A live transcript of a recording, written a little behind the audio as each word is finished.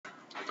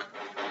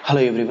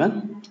Hello everyone.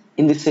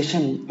 In this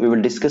session, we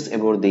will discuss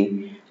about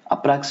the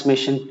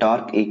approximation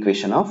torque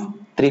equation of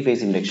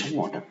three-phase induction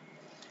motor.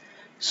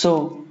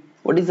 So,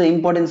 what is the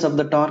importance of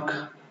the torque?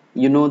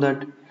 You know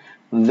that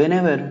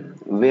whenever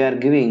we are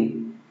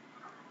giving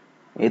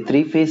a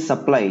three-phase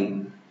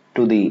supply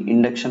to the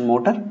induction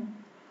motor,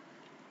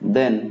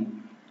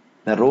 then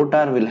the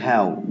rotor will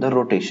have the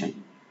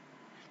rotation.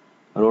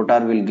 Rotor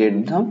will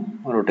get the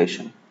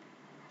rotation.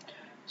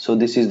 So,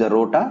 this is the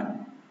rotor.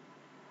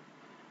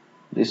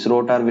 This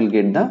rotor will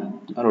get the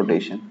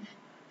rotation.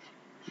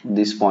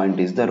 This point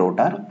is the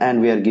rotor and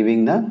we are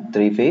giving the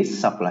three-phase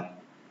supply.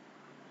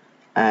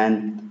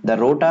 And the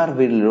rotor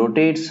will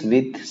rotates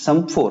with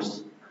some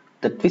force.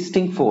 The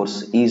twisting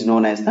force is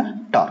known as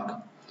the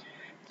torque.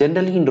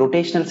 Generally in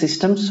rotational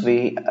systems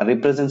we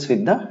represents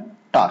with the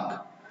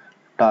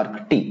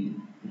torque T.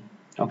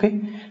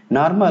 Okay.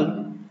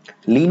 Normal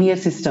linear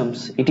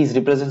systems it is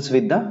represents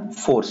with the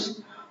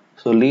force.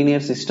 So linear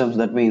systems,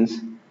 that means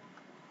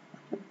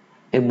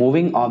a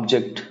moving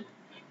object,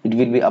 it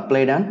will be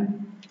applied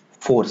on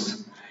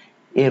force.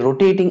 A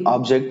rotating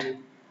object,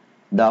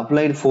 the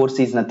applied force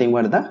is nothing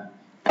but the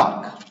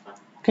torque.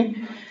 Okay.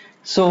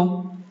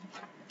 So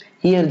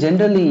here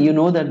generally you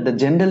know that the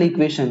general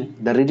equation,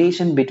 the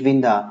relation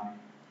between the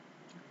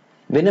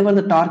whenever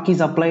the torque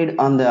is applied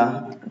on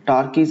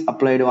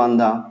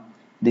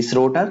this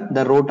rotor,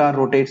 the rotor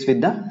rotates with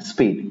the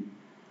speed.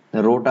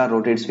 The rotor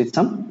rotates with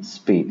some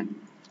speed.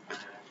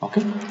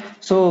 Okay.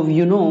 So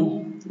you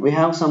know we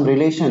have some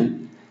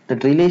relation.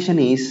 That relation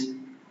is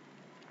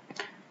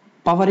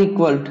power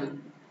equal to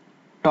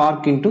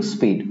torque into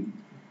speed.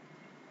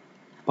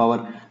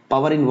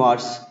 Power in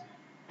watts,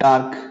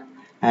 torque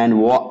and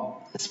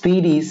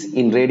speed is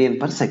in radian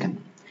per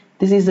second.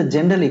 This is the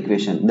general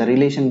equation, the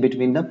relation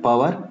between the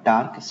power,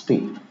 torque,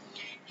 speed.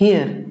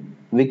 Here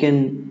we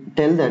can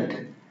tell that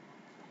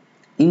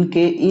in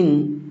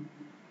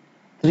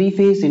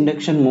three-phase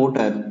induction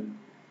motor,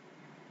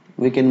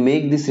 we can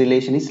make this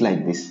relation is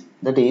like this.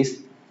 That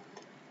is,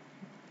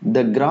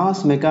 the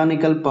gross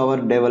mechanical power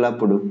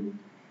developed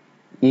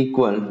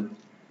equal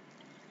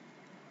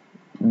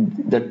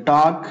the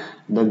torque,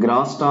 the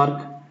gross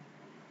torque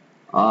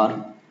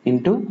or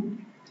into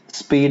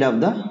speed of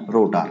the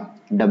rotor,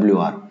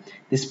 WR.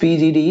 This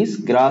PGD is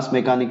gross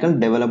mechanical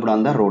developed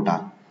on the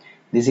rotor.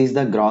 This is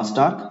the gross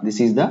torque,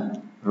 this is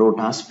the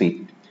rotor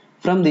speed.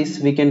 From this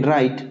we can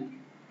write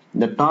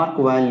the torque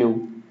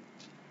value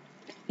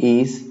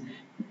is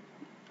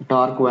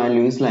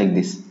like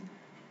this.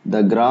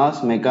 The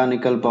gross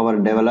mechanical power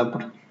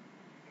developed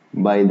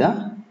by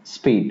the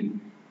speed.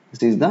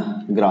 This is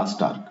the gross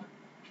torque.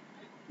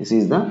 This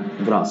is the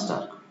gross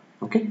torque.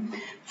 Okay.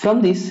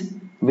 From this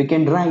we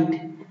can write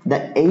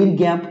the air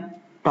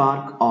gap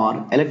torque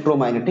or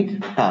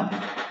electromagnetic torque.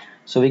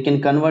 So we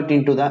can convert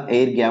into the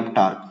air gap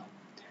torque.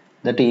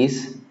 That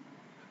is,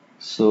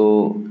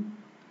 so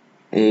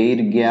air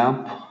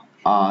gap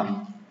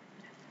or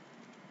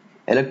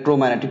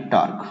electromagnetic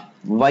torque.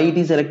 Why it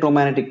is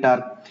electromagnetic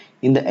torque?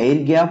 In the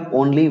air gap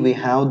only we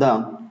have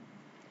the,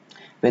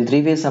 when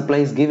three-phase supply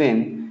is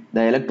given,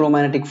 the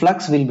electromagnetic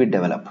flux will be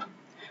developed.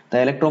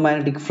 The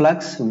electromagnetic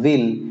flux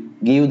will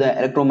give the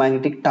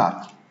electromagnetic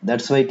torque.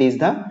 That's why it is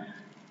the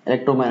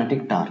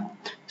electromagnetic torque.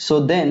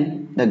 So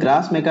then the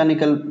gross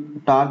mechanical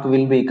torque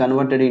will be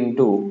converted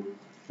into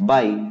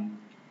by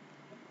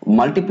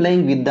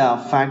multiplying with the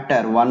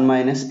factor 1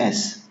 minus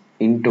S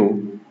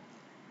into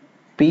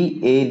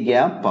P air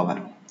gap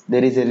power.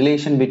 There is a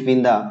relation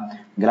between the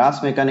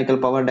gross mechanical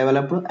power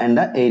developed and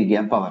the air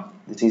gap power.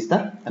 This is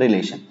the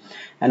relation.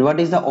 And what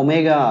is the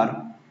omega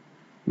R?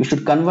 We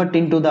should convert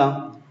into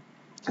the,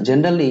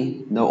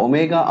 generally the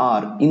omega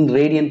R in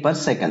radian per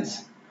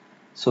seconds.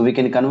 So we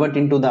can convert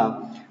into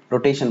the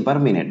rotation per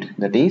minute.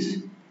 That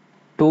is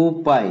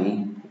 2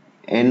 pi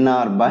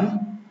nr by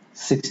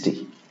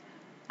 60.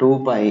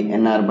 2 pi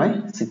nr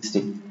by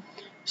 60.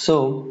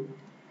 So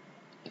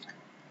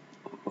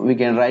we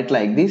can write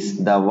like this,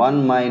 the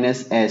 1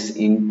 minus S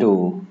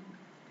into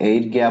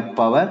air gap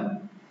power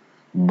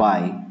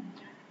by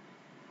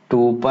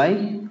 2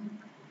 pi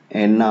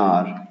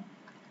nr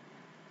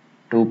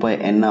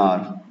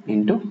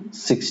into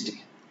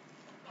 60.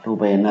 2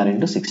 pi nr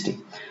into 60.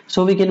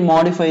 So we can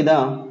modify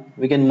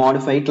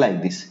it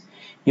like this.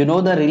 You know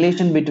the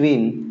relation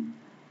between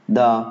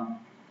the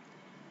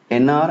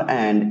nr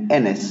and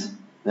ns,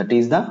 that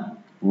is the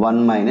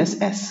 1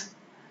 minus S.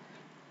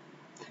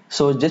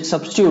 So just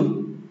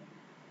substitute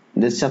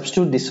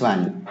this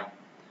value.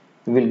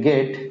 We will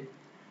get,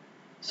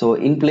 so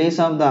in place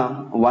of the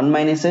 1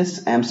 minus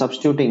S, I am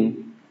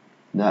substituting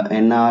the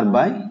nr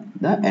by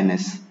the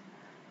ns,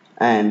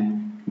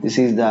 and this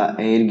is the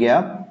air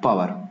gap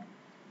power,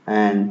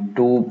 and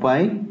 2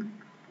 pi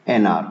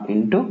nr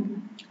into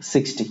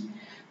 60.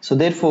 So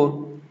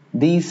therefore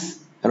this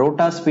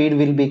rotor speed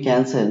will be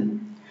cancelled.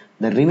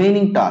 The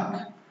remaining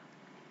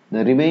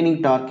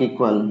torque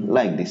equal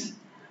like this.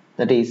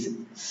 That is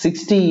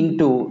 60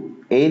 into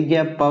air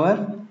gap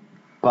power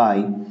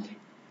by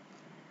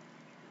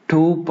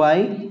 2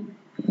 pi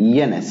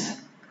ns.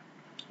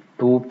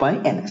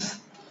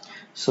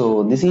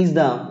 So this is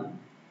the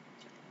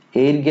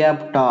air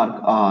gap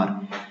torque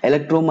or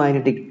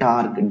electromagnetic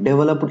torque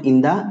developed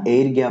in the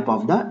air gap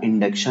of the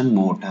induction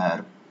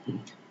motor.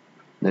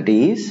 That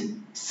is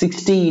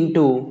 60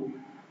 into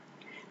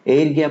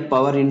air gap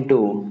power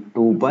into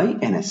 2 pi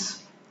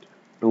ns.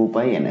 2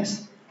 pi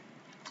ns.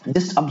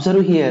 Just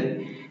observe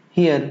here.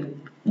 Here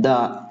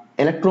the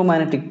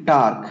electromagnetic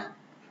torque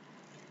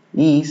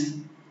is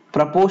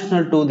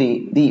proportional to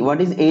the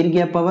what is air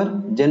gap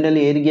power?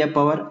 Generally air gap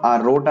power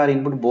or rotor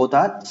input both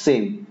are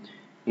same.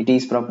 It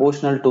is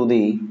proportional to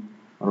the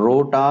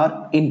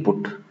rotor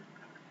input.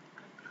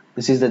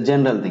 This is the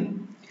general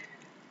thing.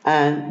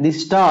 And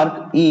this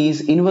torque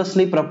is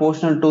inversely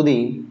proportional to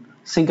the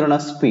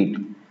synchronous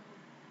speed.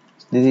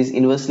 This is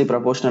inversely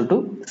proportional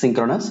to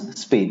synchronous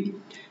speed.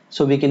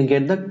 So we can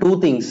get the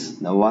two things.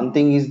 The one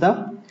thing is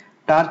the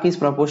torque is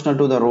proportional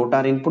to the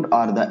rotor input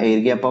or the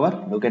air gap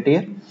power. Look at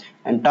here.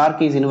 And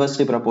torque is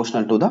inversely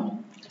proportional to the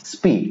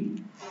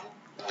speed.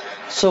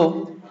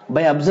 So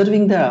by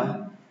observing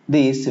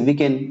this, we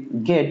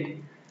can give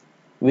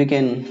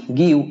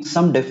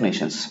some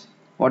definitions.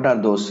 What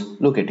are those?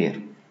 Look at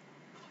here.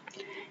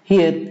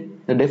 Here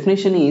the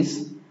definition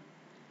is,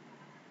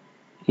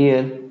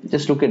 here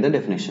just look at the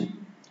definition.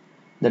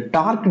 The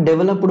torque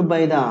developed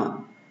by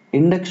the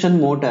induction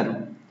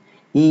motor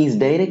is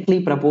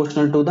directly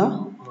proportional to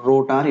the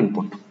rotor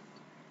input.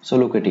 So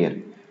look at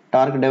here.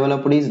 Torque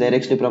developed is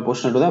directly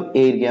proportional to the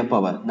air gap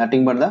power,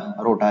 nothing but the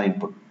rotor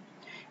input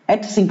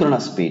at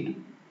synchronous speed.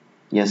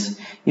 Yes,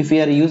 if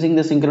we are using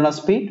the synchronous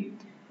speed,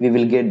 we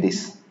will get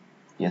this.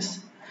 Yes.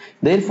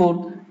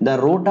 Therefore, the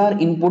rotor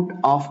input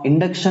of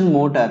induction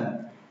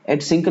motor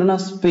at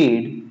synchronous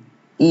speed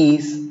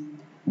is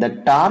the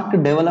torque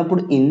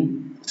developed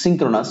in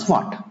synchronous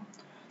watt.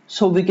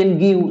 So we can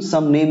give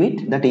some name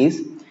it, that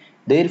is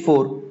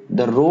therefore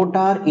the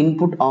rotor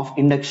input of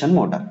induction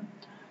motor.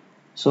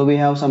 So we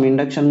have some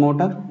induction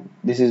motor,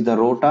 this is the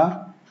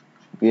rotor,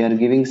 we are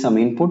giving some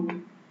input.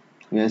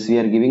 Yes, we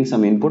are giving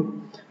some input.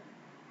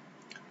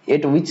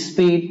 At which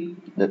speed?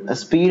 The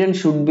speed and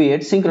should be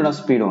at synchronous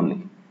speed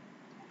only.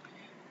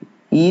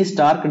 Is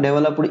torque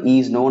developed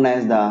is known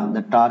as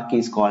the torque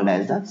is called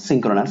as the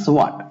synchronous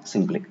watt,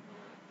 simply.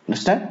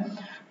 Understand?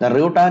 The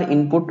rotor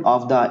input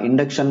of the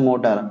induction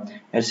motor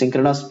at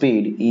synchronous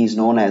speed is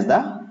known as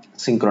the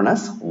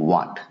synchronous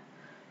watt.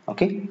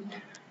 Okay.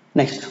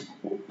 Next,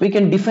 we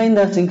can define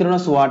the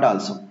synchronous watt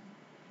also.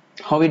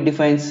 How it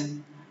defines?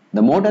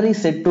 The motor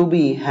is said to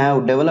be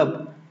have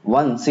developed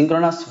one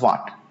synchronous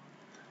watt.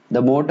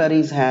 The motor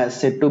has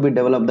said to be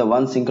developed the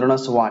one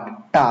synchronous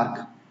watt torque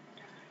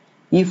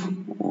if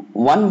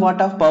 1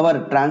 watt of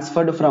power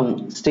transferred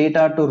from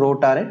stator to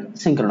rotor at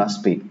synchronous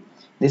speed.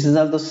 This is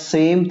also the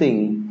same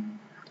thing.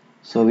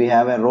 So we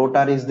have a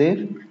rotor is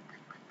there.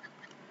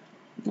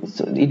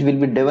 So it will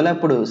be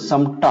developed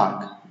some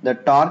torque. The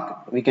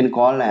torque we can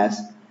call as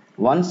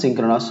 1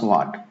 synchronous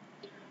watt.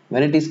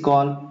 When it is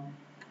called,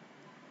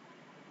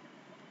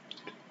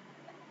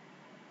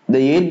 the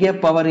air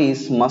gap power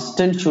is must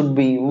and should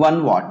be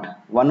 1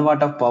 watt. 1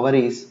 watt of power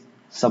is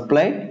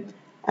supplied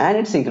and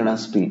at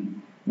synchronous speed.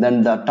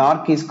 Then the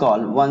torque is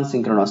called 1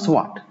 synchronous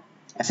watt.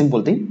 A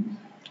simple thing.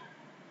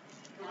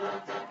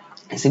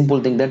 A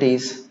simple thing, that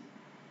is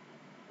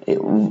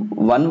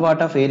 1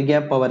 watt of air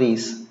gap power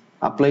is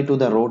applied to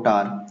the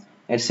rotor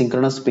at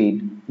synchronous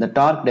speed. The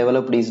torque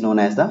developed is known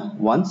as the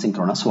 1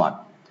 synchronous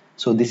watt.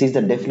 So this is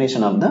the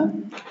definition of the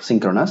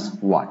synchronous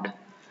watt.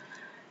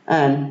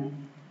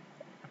 And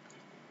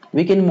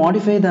we can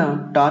modify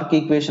the torque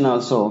equation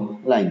also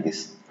like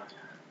this.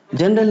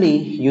 Generally,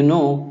 you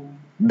know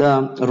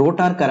the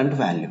rotor current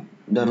value.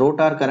 The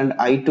rotor current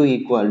I2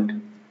 equaled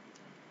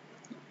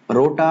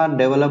rotor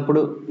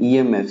developed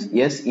EMF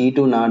S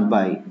E2 naught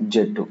by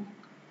Z2.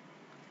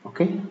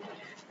 Okay.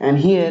 And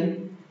here,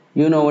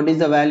 you know what is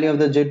the value of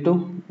the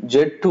Z2?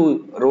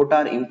 Z2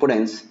 rotor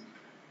impedance,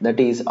 that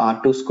is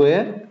R2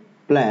 square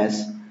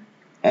plus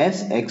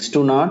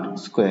Sx2 naught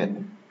square.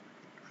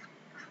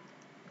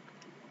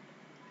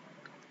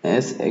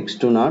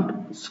 Sx2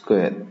 naught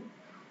square.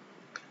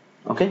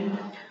 Okay.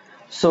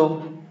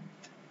 So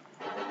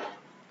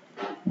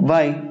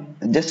by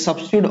just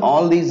substitute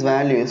all these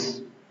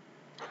values,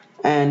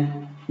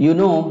 and you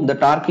know the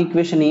torque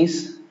equation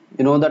is,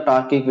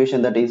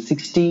 that is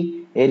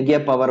 60 air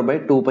gap power by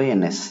 2 pi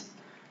ns.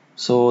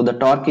 So the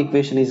torque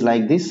equation is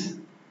like this.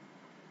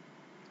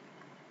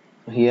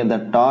 Here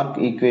the torque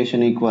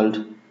equation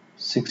equaled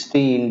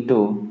 60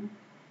 into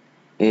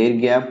air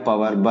gap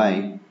power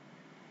by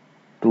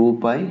 2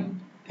 pi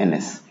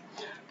ns.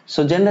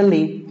 So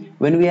generally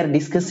when we are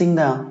discussing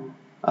the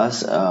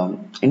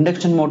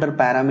induction motor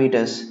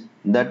parameters,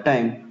 that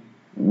time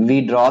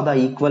we draw the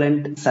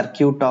equivalent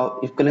circuit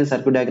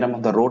diagram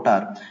of the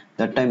rotor.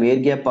 That time air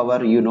gap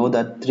power, you know,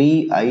 that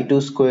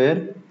 3I2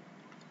 square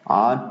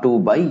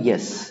R2 by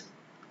S.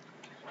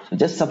 So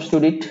just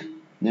substitute it,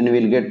 then we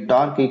will get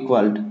torque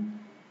equaled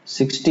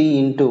 60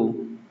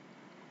 into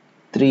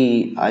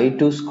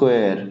 3I2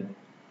 square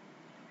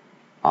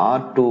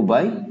R2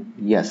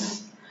 by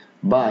S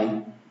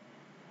by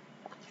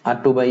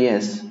R2 by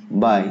S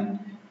by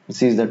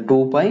This is the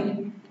 2 pi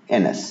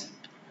ns.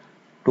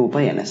 2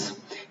 pi ns.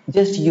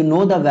 Just you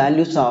know the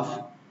values of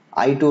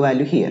I2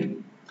 value here,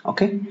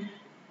 okay,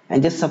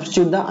 and just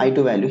substitute the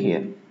I2 value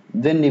here.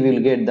 Then we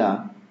will get the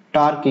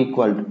torque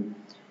equal to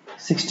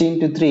 16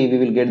 to 3, we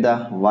will get the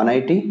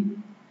 180,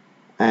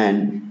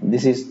 and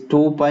this is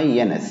 2 pi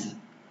ns.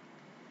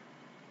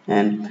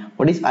 And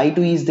what is I2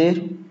 is there?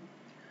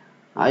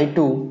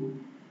 I2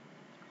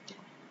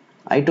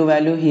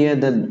 value here,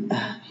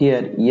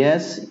 here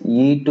s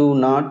e2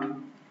 naught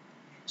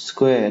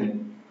square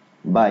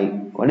by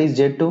what is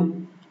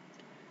Z2?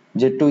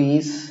 Z2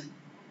 is,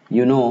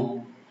 you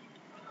know,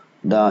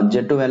 the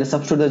Z2 value,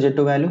 substitute the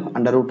Z2 value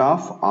under root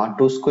of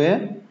R2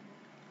 square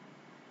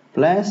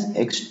plus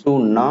X2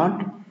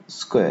 naught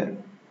square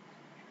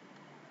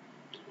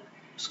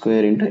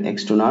into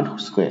X2 naught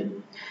square.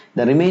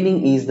 The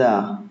remaining is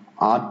the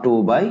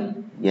R2 by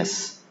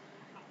S.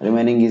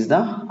 Remaining is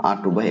the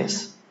R2 by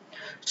S.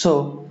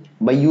 So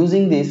by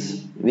using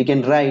this we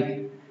can write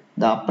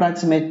the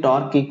approximate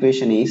torque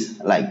equation is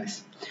like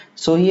this.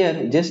 So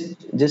here just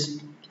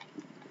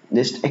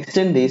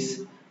extend this.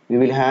 We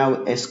will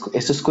have s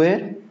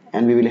square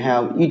and we will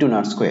have e2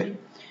 naught square.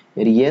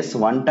 Here s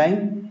one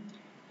time,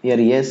 here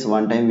s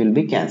one time will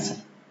be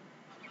cancelled.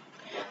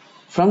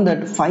 From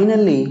that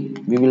finally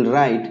we will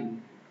write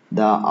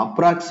the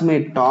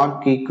approximate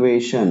torque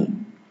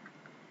equation.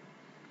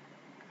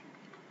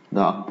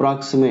 The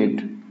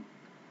approximate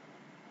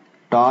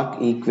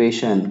torque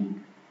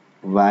equation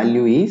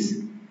value is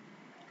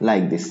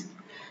like this.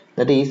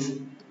 That is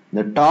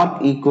the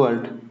torque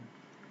equal to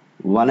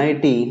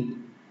 180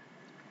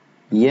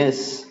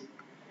 s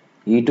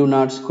e2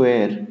 naught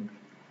square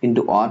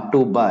into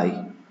r2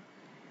 by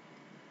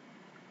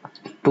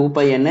 2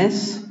 pi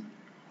ns,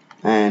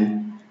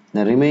 and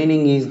the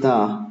remaining is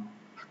the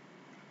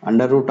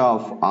under root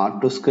of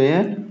r2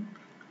 square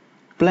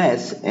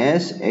plus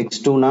s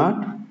x2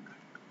 naught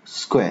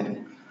square.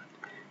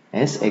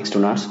 S x2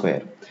 naught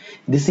square.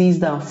 This is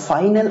the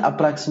final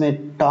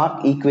approximate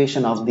torque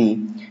equation of the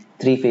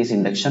three-phase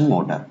induction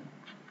motor.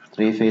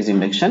 Three-phase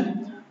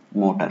induction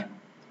motor.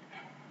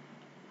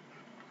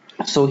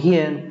 So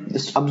here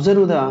just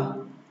observe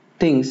the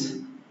things.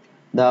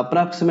 The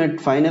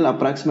final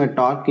approximate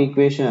torque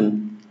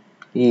equation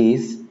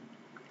is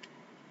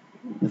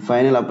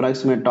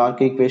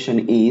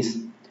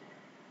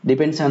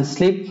depends on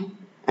slip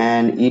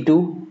and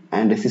E2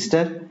 and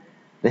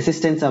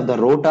resistance of the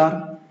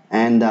rotor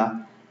and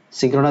the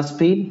synchronous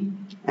speed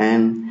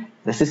and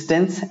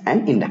resistance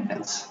and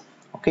inductance.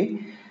 Okay,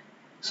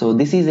 so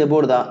this is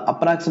about the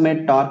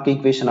approximate torque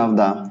equation of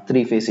the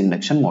three-phase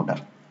induction motor.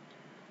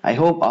 I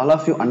hope all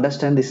of you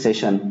understand this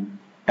session.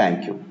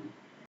 Thank you.